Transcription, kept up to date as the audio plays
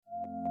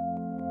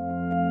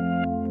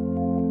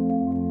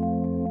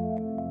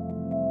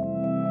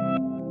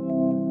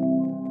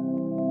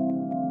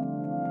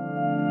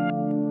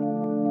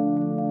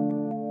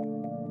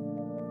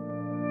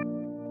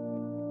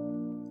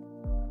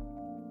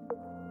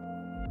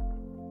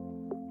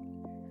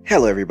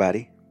Hello,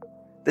 everybody.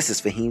 This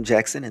is Fahim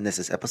Jackson, and this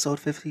is episode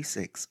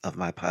 56 of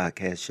my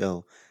podcast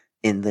show,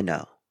 In the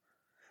Know.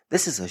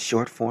 This is a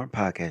short-form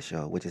podcast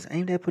show which is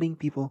aimed at putting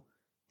people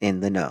in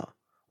the know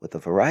with a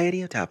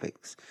variety of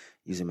topics,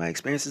 using my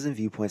experiences and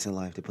viewpoints in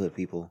life to put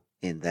people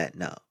in that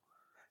know.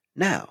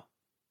 Now,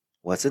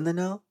 what's in the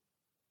know?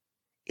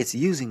 It's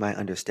using my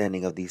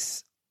understanding of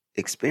these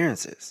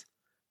experiences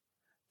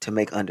to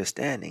make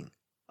understanding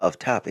of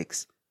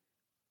topics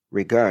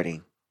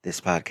regarding this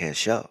podcast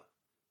show.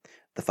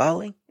 The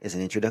following is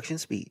an introduction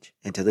speech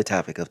into the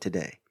topic of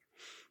today,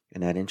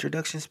 and that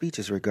introduction speech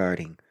is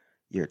regarding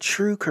your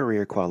true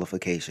career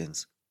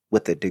qualifications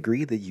with the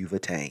degree that you've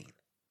attained.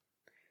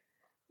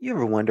 You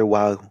ever wonder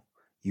while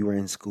you were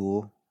in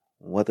school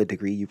what the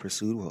degree you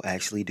pursued will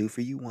actually do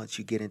for you once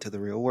you get into the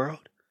real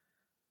world?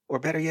 Or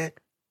better yet,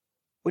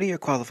 what are your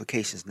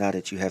qualifications now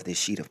that you have this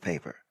sheet of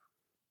paper?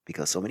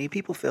 Because so many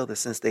people feel that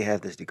since they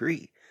have this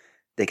degree,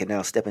 they can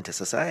now step into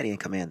society and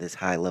command this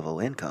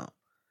high-level income.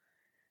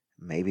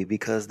 Maybe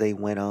because they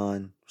went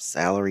on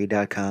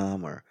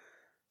salary.com or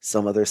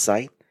some other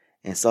site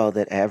and saw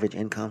that average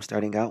income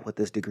starting out with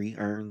this degree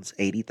earns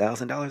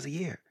 $80,000 a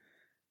year.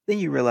 Then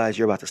you realize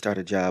you're about to start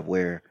a job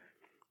where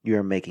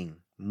you're making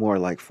more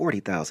like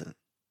 $40,000.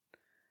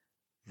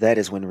 That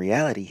is when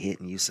reality hit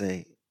and you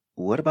say,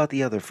 what about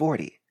the other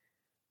 40?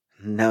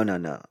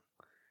 No.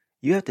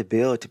 You have to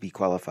build to be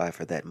qualified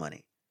for that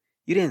money.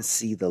 You didn't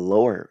see the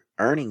lower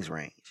earnings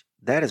range.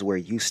 That is where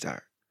you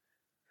start.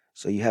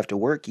 So you have to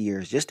work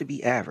years just to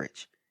be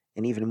average,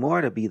 and even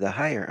more to be the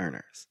higher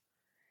earners.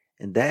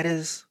 And that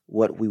is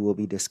what we will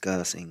be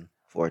discussing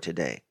for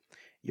today.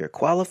 Your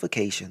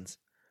qualifications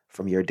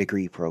from your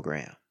degree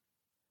program.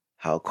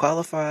 How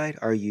qualified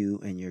are you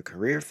in your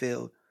career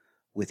field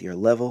with your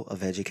level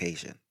of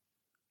education?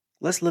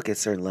 Let's look at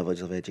certain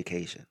levels of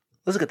education.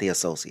 Let's look at the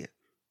associate.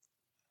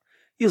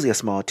 Usually a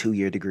small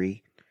 2-year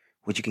degree,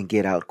 which you can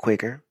get out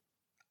quicker,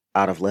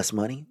 out of less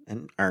money,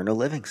 and earn a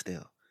living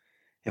still.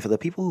 And for the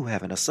people who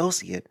have an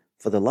associate,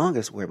 for the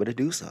longest, were able to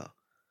do so.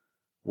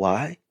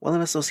 Why? Well,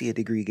 an associate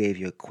degree gave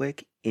you a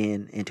quick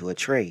in into a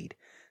trade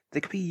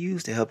that could be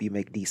used to help you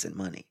make decent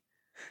money.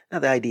 Now,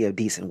 the idea of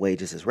decent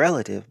wages is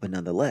relative, but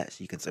nonetheless,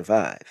 you can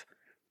survive.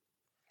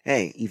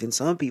 Hey, even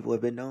some people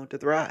have been known to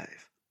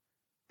thrive.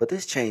 But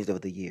this changed over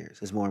the years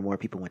as more and more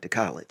people went to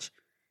college.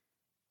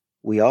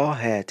 We all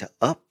had to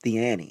up the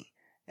ante,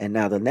 and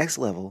now the next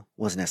level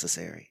was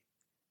necessary,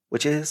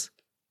 which is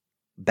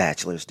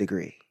bachelor's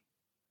degree.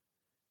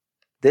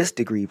 This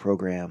degree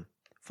program,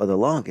 for the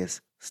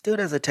longest, stood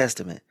as a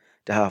testament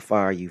to how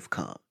far you've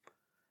come.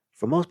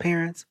 For most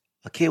parents,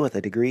 a kid with a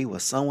degree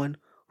was someone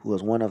who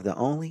was one of the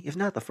only, if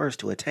not the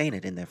first, to attain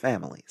it in their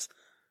families.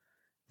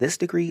 This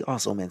degree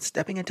also meant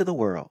stepping into the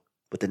world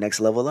with the next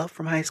level up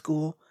from high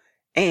school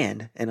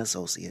and an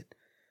associate.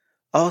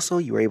 Also,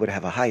 you were able to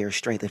have a higher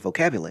strength and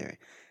vocabulary,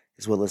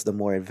 as well as the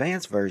more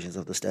advanced versions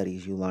of the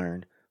studies you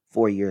learned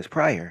 4 years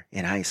prior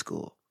in high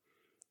school.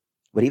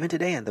 But even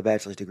today in the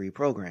bachelor's degree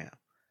program,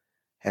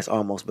 has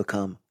almost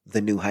become the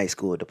new high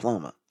school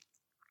diploma.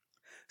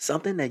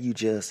 Something that you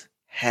just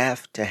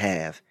have to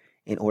have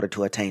in order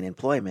to attain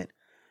employment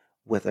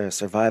with a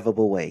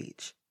survivable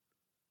wage.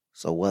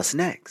 So what's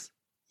next?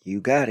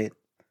 You got it,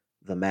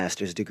 the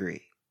master's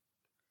degree.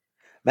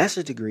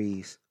 Master's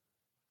degrees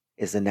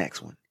is the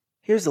next one.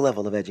 Here's the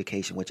level of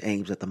education which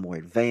aims at the more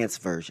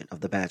advanced version of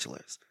the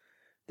bachelor's.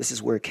 This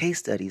is where case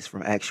studies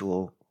from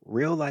actual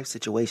real-life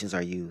situations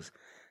are used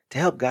to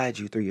help guide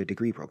you through your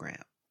degree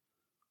program.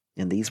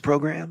 In these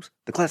programs,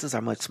 the classes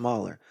are much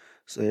smaller,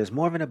 so there's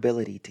more of an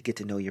ability to get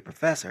to know your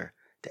professor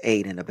to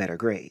aid in a better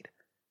grade.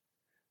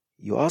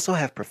 You also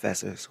have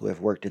professors who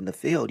have worked in the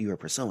field you are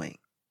pursuing,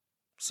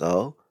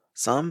 so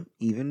some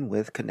even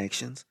with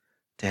connections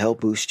to help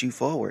boost you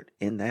forward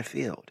in that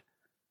field.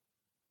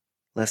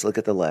 Let's look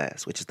at the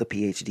last, which is the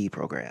PhD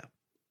program.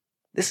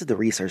 This is the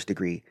research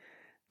degree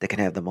that can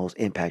have the most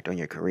impact on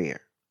your career.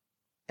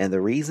 And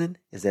the reason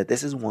is that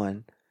this is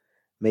one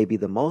may be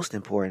the most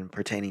important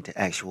pertaining to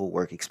actual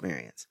work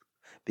experience,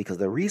 because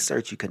the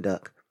research you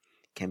conduct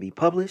can be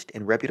published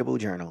in reputable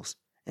journals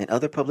and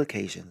other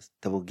publications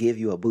that will give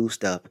you a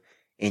boost up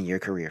in your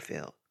career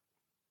field.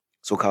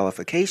 So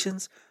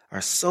qualifications are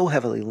so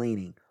heavily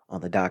leaning on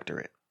the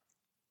doctorate.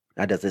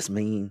 Now, does this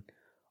mean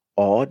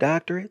all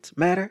doctorates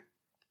matter?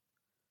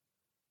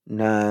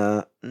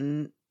 Nah,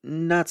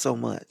 not so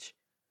much.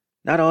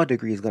 Not all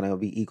degrees are going to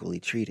be equally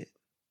treated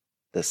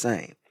the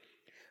same.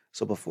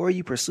 So before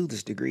you pursue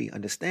this degree,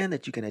 understand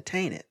that you can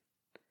attain it,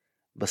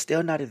 but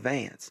still not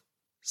advance.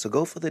 So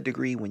go for the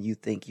degree when you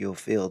think you'll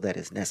feel that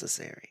is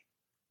necessary.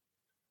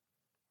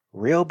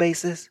 Real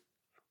basis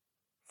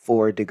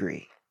for a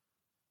degree.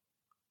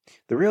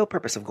 The real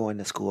purpose of going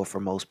to school for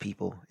most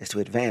people is to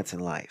advance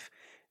in life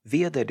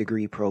via the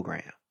degree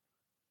program.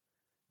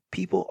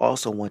 People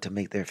also want to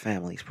make their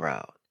families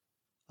proud,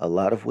 a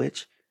lot of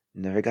which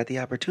never got the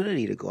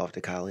opportunity to go off to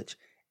college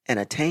and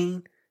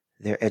attain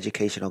their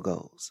educational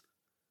goals.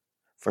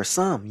 For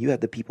some, you have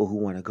the people who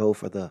want to go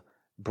for the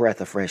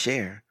breath of fresh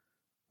air,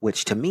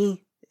 which to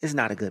me is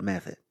not a good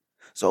method.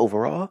 So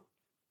overall,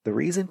 The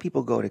reason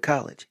people go to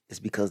college is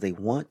because they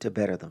want to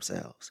better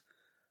themselves,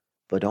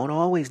 but don't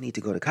always need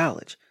to go to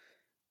college.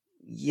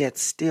 Yet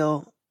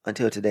still,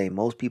 until today,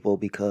 most people,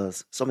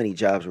 because so many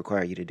jobs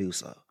require you to do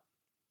so.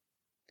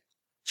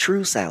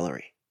 True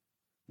salary.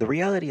 The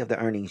reality of the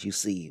earnings you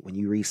see when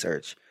you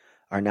research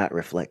are not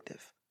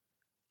reflective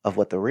of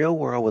what the real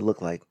world would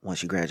look like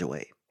once you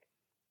graduate.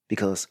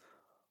 Because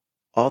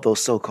all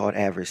those so-called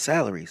average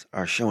salaries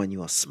are showing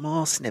you a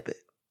small snippet.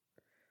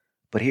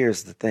 But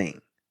here's the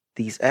thing.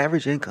 These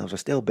average incomes are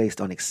still based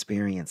on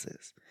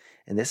experiences.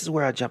 And this is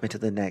where I jump into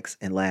the next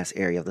and last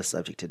area of the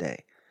subject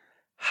today.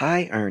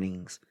 High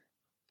earnings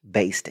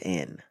based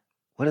in.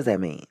 What does that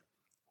mean?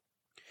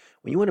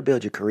 When you want to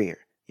build your career,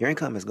 your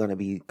income is going to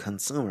be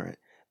commensurate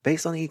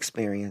based on the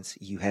experience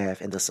you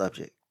have in the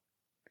subject.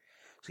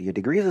 So your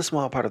degree is a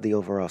small part of the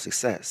overall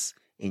success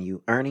in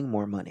you earning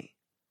more money.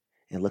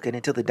 And looking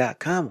into the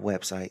 .com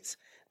websites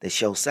that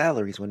show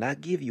salaries will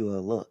not give you a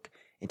look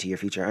into your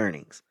future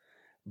earnings,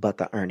 but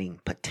the earning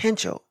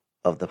potential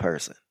of the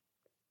person.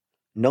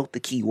 Note the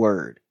key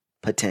word,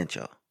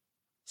 potential.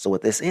 So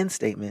with this end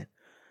statement,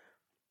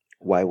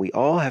 why we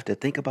all have to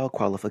think about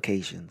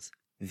qualifications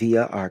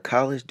via our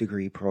college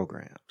degree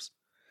programs.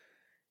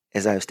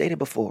 As I have stated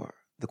before,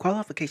 the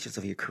qualifications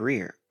of your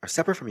career are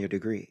separate from your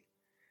degree.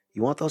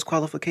 You want those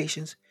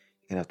qualifications?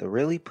 You're going to have to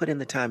really put in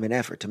the time and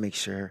effort to make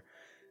sure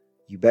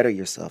you better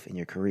yourself in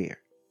your career.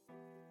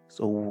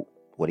 So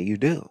what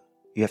do?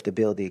 You have to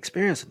build the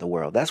experience in the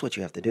world. That's what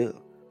you have to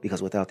do.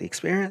 Because without the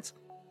experience,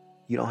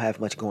 you don't have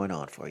much going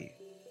on for you.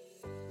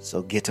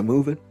 So get to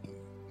moving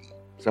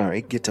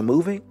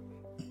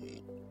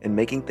and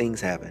making things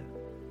happen.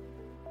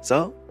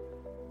 So,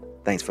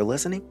 thanks for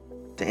listening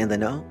to In the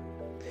Know.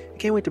 I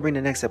can't wait to bring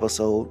the next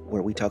episode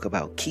where we talk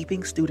about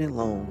keeping student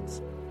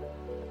loans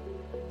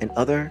and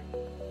other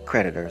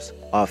creditors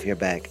off your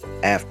back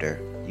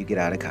after you get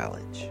out of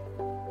college.